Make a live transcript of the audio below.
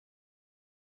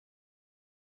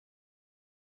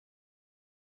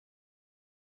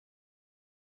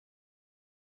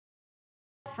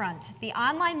Storefront, the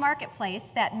online marketplace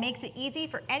that makes it easy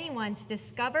for anyone to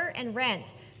discover and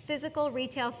rent physical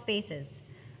retail spaces.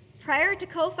 Prior to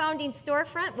co-founding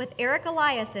Storefront with Eric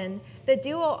Eliason, the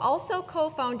duo also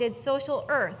co-founded Social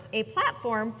Earth, a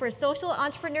platform for social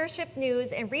entrepreneurship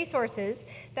news and resources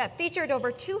that featured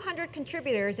over 200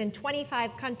 contributors in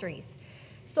 25 countries.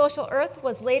 Social Earth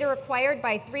was later acquired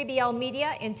by 3BL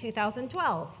Media in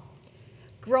 2012.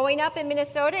 Growing up in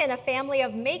Minnesota in a family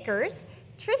of makers,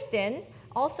 Tristan,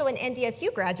 also an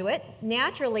NDSU graduate,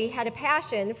 naturally had a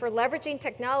passion for leveraging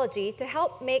technology to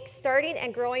help make starting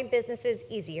and growing businesses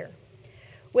easier.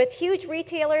 With huge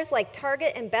retailers like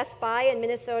Target and Best Buy in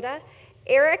Minnesota,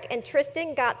 Eric and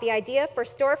Tristan got the idea for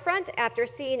Storefront after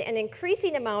seeing an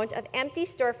increasing amount of empty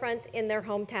storefronts in their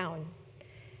hometown.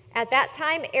 At that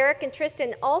time, Eric and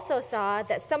Tristan also saw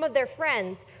that some of their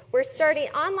friends were starting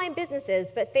online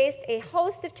businesses but faced a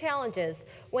host of challenges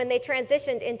when they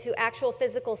transitioned into actual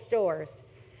physical stores.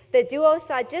 The duo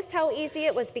saw just how easy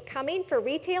it was becoming for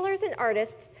retailers and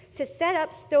artists to set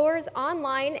up stores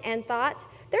online and thought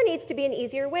there needs to be an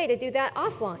easier way to do that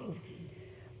offline.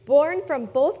 Born from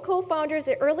both co-founders'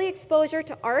 early exposure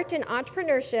to art and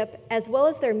entrepreneurship, as well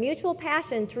as their mutual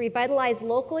passion to revitalize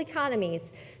local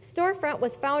economies, Storefront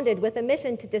was founded with a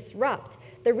mission to disrupt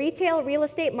the retail real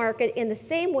estate market in the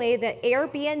same way that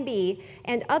Airbnb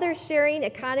and other sharing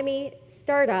economy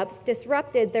startups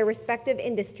disrupted their respective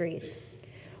industries.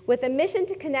 With a mission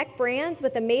to connect brands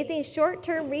with amazing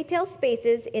short-term retail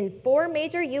spaces in 4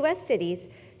 major U.S. cities,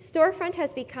 Storefront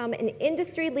has become an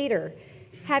industry leader,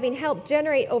 having helped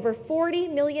generate over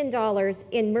 $40 million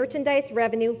in merchandise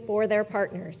revenue for their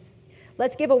partners.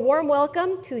 Let's give a warm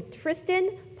welcome to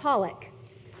Tristan Pollock.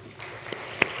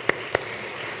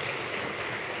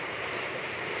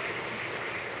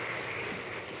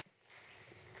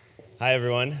 Hi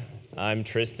everyone, I'm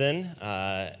Tristan,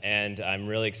 and I'm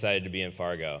really excited to be in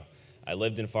Fargo. I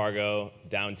lived in Fargo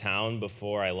downtown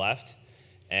before I left,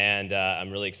 and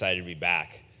I'm really excited to be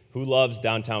back. Who loves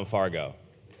downtown Fargo?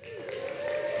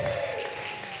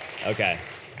 Okay.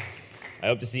 I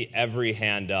hope to see every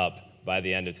hand up by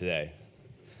the end of today.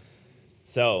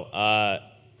 So,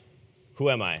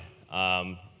 who am I?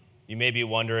 You may be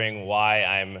wondering why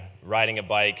I'm riding a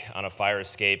bike on a fire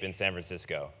escape in San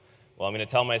Francisco. Well, I'm going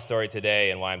to tell my story today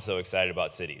and why I'm so excited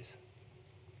about cities.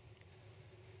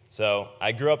 So,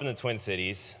 I grew up in the Twin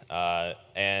Cities,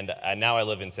 and now I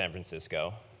live in San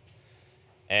Francisco.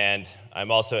 And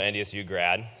I'm also an NDSU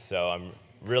grad, so I'm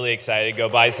really excited. Go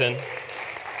Bison!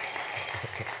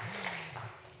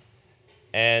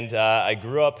 And I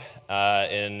grew up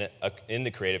in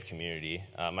the creative community.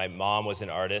 My mom was an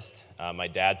artist. My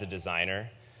dad's a designer,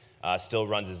 still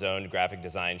runs his own graphic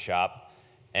design shop.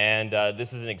 And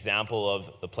this is an example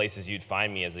of the places you'd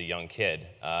find me as a young kid.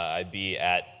 I'd be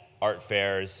at art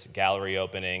fairs, gallery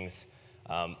openings,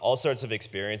 all sorts of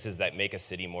experiences that make a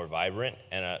city more vibrant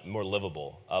and more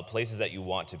livable, places that you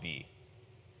want to be.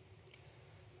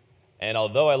 And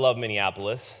although I love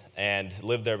Minneapolis and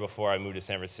lived there before I moved to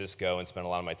San Francisco and spent a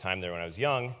lot of my time there when I was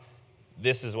young,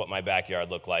 this is what my backyard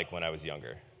looked like when I was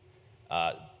younger.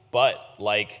 But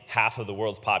like half of the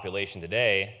world's population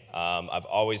today, I've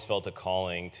always felt a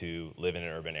calling to live in an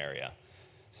urban area.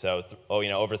 So,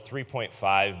 over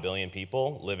 3.5 billion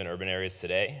people live in urban areas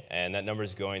today, and that number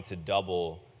is going to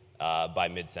double by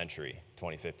mid-century,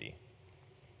 2050.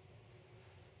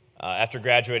 After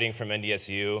graduating from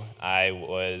NDSU, I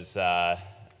was a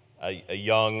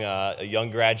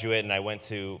young graduate, and I went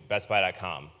to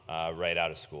BestBuy.com right out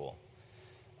of school.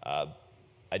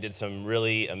 I did some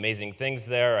really amazing things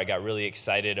there. I got really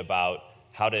excited about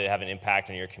how to have an impact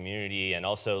on your community and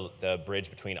also the bridge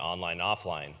between online and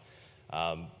offline.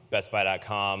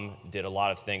 BestBuy.com did a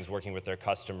lot of things working with their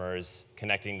customers,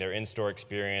 connecting their in-store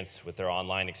experience with their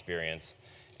online experience,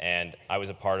 and I was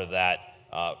a part of that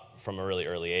from a really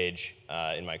early age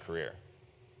in my career.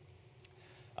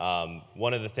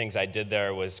 One of the things I did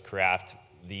there was craft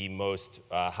the most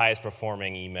highest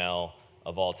performing email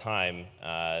of all time,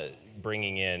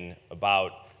 bringing in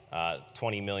about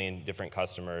 20 million different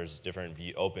customers, different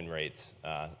open rates,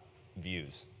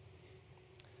 views.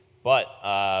 But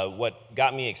what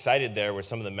got me excited there were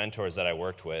some of the mentors that I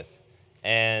worked with,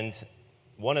 and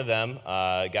one of them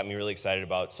got me really excited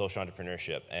about social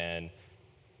entrepreneurship and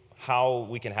how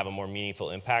we can have a more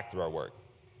meaningful impact through our work.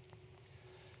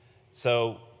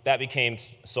 So that became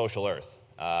Social Earth.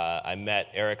 I met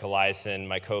Eric Eliason,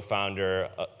 my co-founder,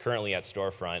 currently at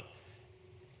Storefront,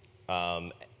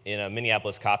 in a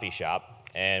Minneapolis coffee shop,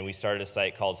 and we started a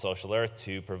site called Social Earth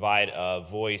to provide a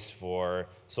voice for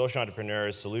social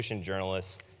entrepreneurs, solution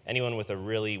journalists, anyone with a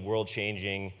really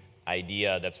world-changing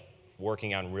idea that's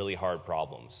working on really hard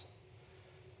problems.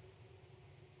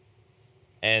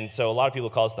 And so a lot of people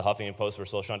call us the Huffington Post for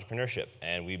social entrepreneurship,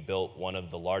 and we built one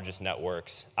of the largest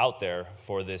networks out there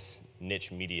for this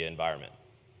niche media environment.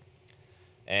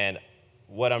 And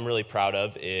what I'm really proud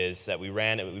of is that we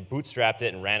bootstrapped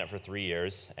it and ran it for 3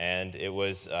 years, and it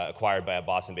was acquired by a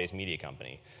Boston-based media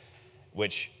company,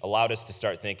 which allowed us to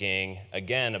start thinking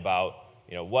again about,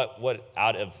 what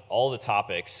out of all the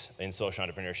topics in social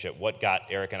entrepreneurship, what got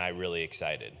Eric and I really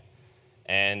excited.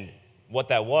 And what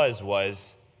that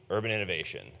was urban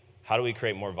innovation. How do we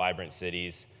create more vibrant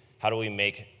cities? How do we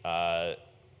make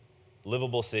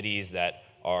livable cities that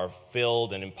are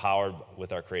filled and empowered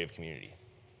with our creative community?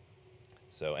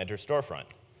 So enter Storefront.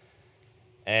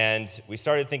 And we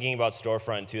started thinking about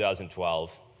Storefront in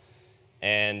 2012,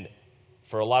 and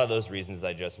for a lot of those reasons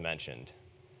I just mentioned.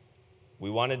 We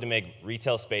wanted to make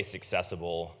retail space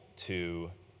accessible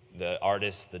to the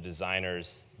artists, the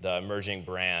designers, the emerging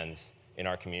brands in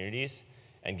our communities,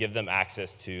 and give them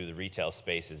access to the retail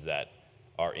spaces that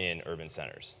are in urban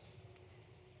centers.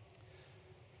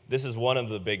 This is one of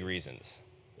the big reasons.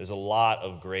 There's a lot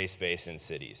of gray space in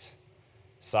cities.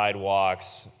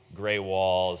 Sidewalks, gray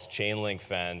walls, chain link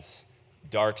fence,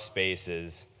 dark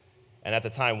spaces, and at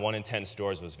the time, 1 in 10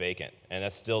 stores was vacant, and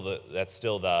that's still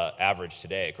the average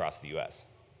today across the US.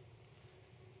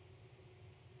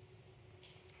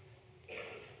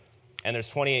 And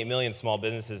there's 28 million small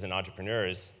businesses and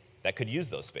entrepreneurs that could use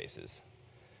those spaces.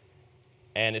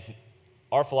 And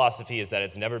our philosophy is that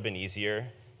it's never been easier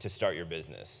to start your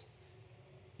business.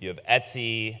 You have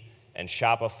Etsy and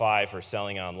Shopify for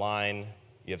selling online.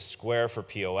 You have Square for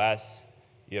POS.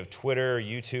 You have Twitter,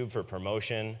 YouTube for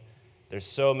promotion. There's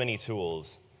so many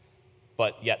tools,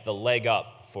 but yet the leg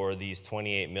up for these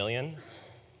 28 million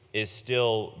is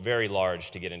still very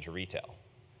large to get into retail.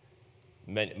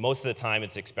 Most of the time,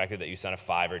 it's expected that you sign a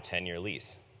 5 or 10-year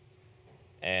lease.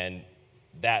 And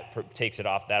that takes that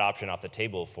option off the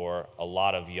table for a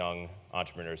lot of young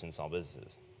entrepreneurs and small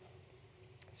businesses.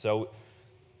 So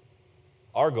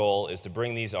our goal is to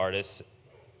bring these artists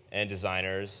and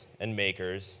designers and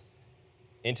makers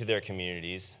into their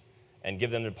communities and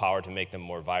give them the power to make them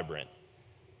more vibrant.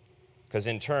 Because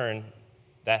in turn,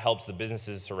 that helps the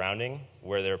businesses surrounding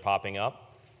where they're popping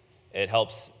up. It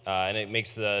helps, and it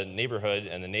makes the neighborhood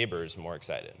and the neighbors more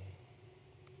excited.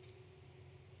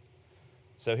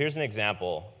 So here's an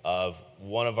example of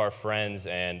one of our friends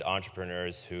and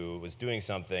entrepreneurs who was doing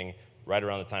something right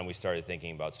around the time we started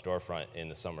thinking about Storefront in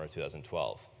the summer of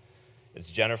 2012.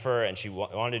 It's Jennifer, and she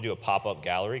wanted to do a pop-up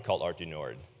gallery called Art du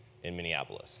Nord in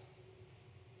Minneapolis.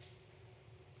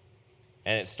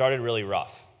 And it started really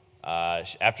rough.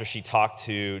 After she talked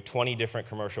to 20 different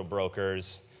commercial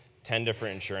brokers, 10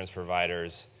 different insurance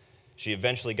providers, she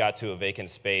eventually got to a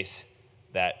vacant space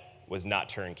that was not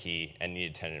turnkey and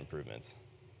needed tenant improvements.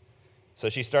 So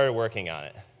she started working on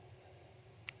it.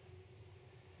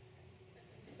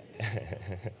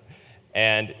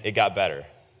 And it got better.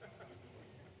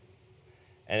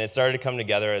 And it started to come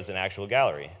together as an actual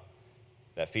gallery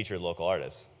that featured local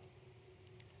artists.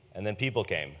 And then people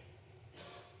came.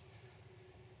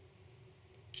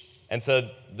 And so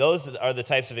those are the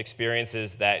types of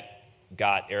experiences that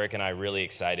got Eric and I really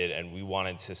excited, and we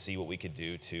wanted to see what we could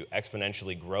do to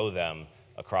exponentially grow them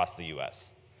across the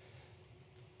US.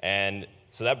 And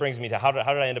so that brings me to how did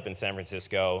I end up in San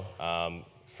Francisco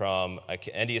from an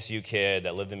NDSU kid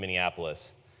that lived in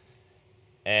Minneapolis.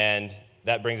 And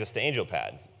that brings us to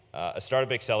AngelPad, a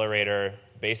startup accelerator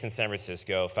based in San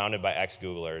Francisco, founded by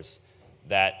ex-Googlers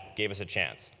that gave us a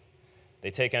chance. They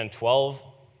take on 12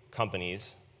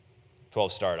 companies,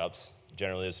 12 startups.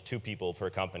 Generally, there's 2 people per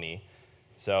company.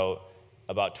 So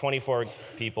about 24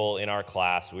 people in our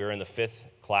class. We were in the 5th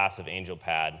class of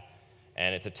AngelPad,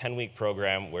 and it's a 10-week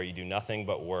program where you do nothing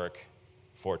but work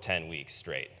for 10 weeks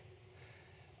straight.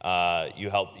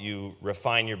 You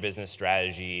refine your business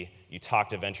strategy, you talk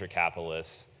to venture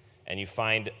capitalists, and you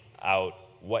find out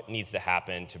what needs to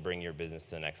happen to bring your business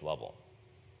to the next level.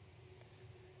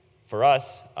 For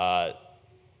us,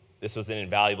 this was an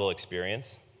invaluable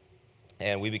experience,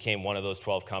 and we became one of those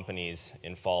 12 companies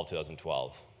in fall of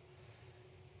 2012.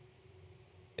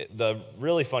 The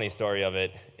really funny story of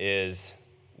it is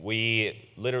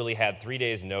we literally had 3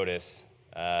 days' notice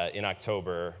in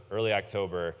October, early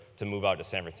October, to move out to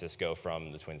San Francisco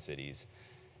from the Twin Cities.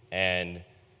 And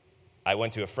I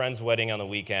went to a friend's wedding on the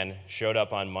weekend, showed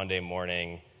up on Monday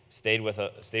morning, stayed with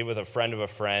a friend of a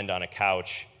friend on a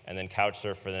couch, and then couch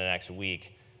surfed for the next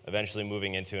week, eventually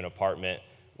moving into an apartment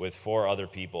with 4 other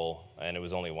people, and it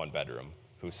was only 1 bedroom,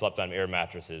 who slept on air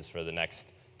mattresses for the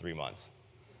next 3 months.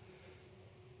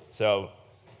 So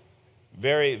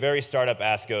very, very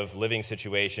startup-esque of living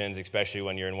situations, especially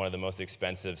when you're in one of the most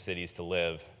expensive cities to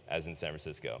live as in San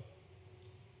Francisco.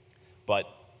 But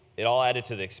it all added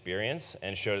to the experience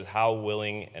and showed how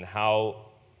willing and how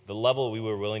the level we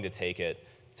were willing to take it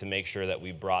to make sure that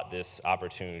we brought this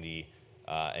opportunity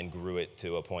and grew it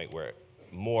to a point where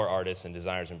more artists and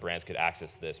designers and brands could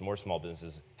access this. More small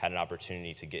businesses had an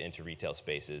opportunity to get into retail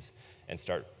spaces and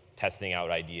start testing out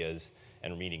ideas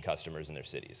and meeting customers in their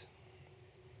cities.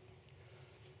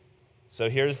 So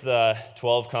here's the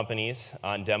 12 companies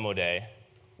on demo day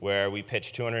where we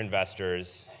pitched 200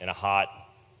 investors in a hot,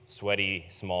 sweaty,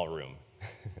 small room.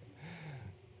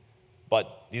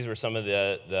 But these were some of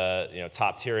the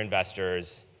top tier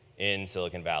investors in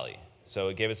Silicon Valley. So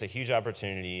it gave us a huge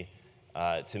opportunity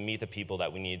to meet the people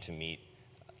that we needed to meet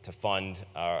to fund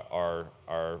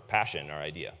our passion, our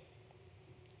idea.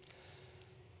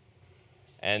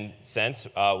 And since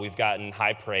we've gotten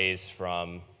high praise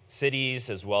from cities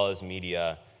as well as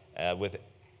media, with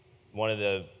one of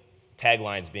the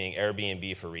taglines being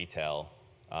Airbnb for retail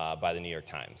by the New York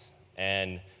Times.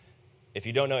 And if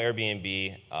you don't know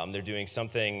Airbnb, they're doing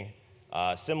something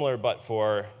similar but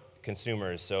for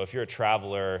consumers. So if you're a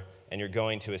traveler and you're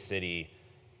going to a city,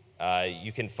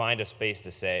 you can find a space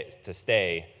to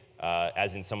stay,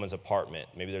 as in someone's apartment.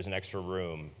 Maybe there's an extra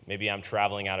room. Maybe I'm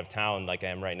traveling out of town like I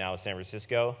am right now in San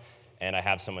Francisco, and I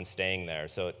have someone staying there.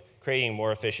 So creating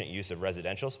more efficient use of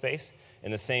residential space. In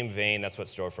the same vein, that's what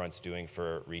Storefront's doing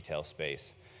for retail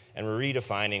space. And we're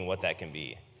redefining what that can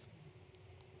be.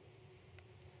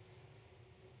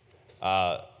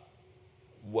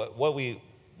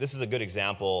 This is a good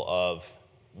example of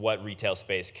what retail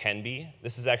space can be.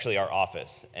 This is actually our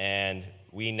office, and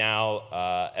we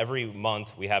now, every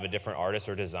month, we have a different artist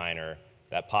or designer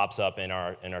that pops up in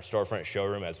our Storefront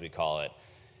showroom, as we call it,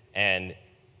 and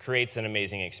creates an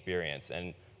amazing experience.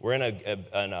 And we're in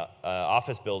an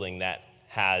office building that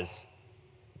has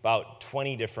about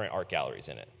 20 different art galleries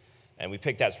in it. And we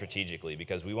picked that strategically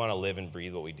because we want to live and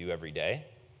breathe what we do every day.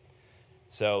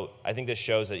 So I think this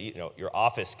shows that your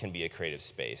office can be a creative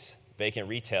space. Vacant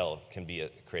retail can be a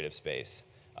creative space.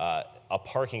 A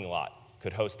parking lot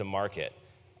could host a market.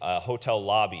 A hotel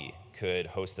lobby could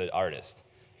host an artist.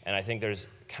 And I think there's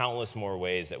countless more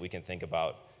ways that we can think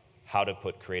about how to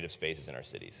put creative spaces in our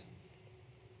cities.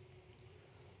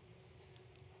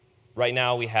 Right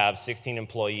now we have 16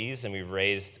 employees and we've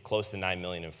raised close to $9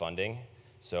 million in funding.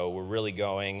 So we're really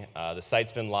going. The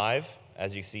site's been live,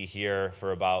 as you see here,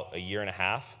 for about a year and a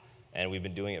half, and we've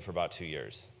been doing it for about 2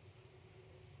 years.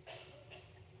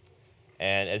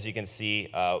 And as you can see,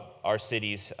 our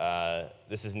cities,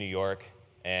 this is New York,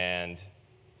 and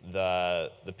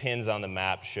the pins on the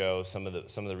map show some of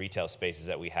the retail spaces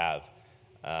that we have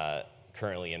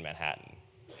currently in Manhattan.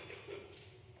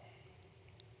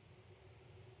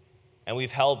 And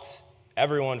we've helped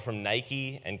everyone from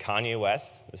Nike and Kanye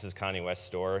West, this is Kanye West's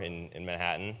store in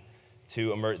Manhattan,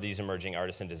 to these emerging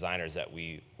artists and designers that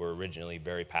we were originally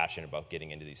very passionate about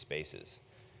getting into these spaces.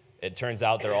 It turns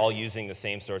out they're all using the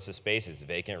same sorts of spaces,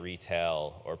 vacant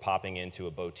retail, or popping into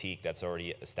a boutique that's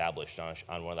already established on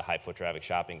one of the high foot traffic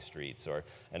shopping streets, or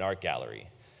an art gallery.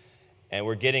 And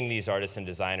we're getting these artists and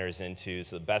designers into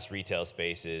the best retail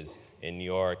spaces in New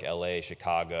York, LA,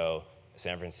 Chicago,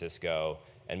 San Francisco,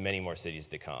 and many more cities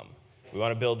to come. We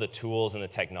want to build the tools and the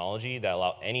technology that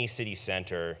allow any city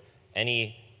center,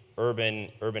 any urban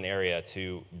area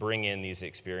to bring in these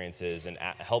experiences and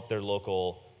help their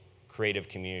local creative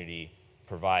community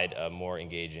provide a more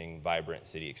engaging, vibrant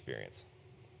city experience.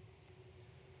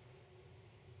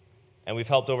 And we've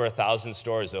helped over 1,000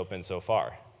 stores open so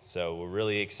far. So we're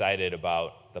really excited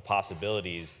about the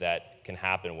possibilities that can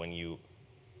happen when you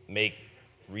make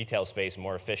retail space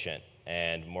more efficient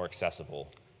and more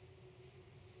accessible.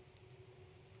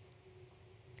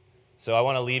 So I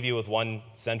want to leave you with one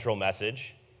central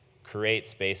message: create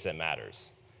space that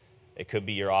matters. It could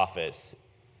be your office.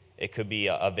 It could be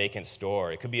a vacant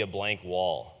store. It could be a blank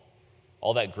wall.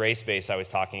 All that gray space I was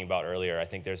talking about earlier, I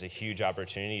think there's a huge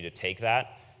opportunity to take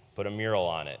that, put a mural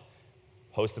on it,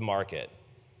 host a market,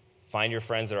 find your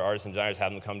friends that are artists and designers,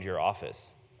 have them come to your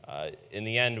office. In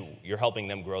the end, you're helping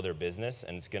them grow their business,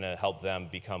 and it's going to help them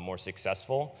become more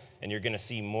successful, and you're going to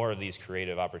see more of these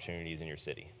creative opportunities in your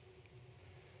city.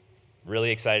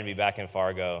 Really excited to be back in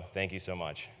Fargo. Thank you so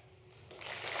much.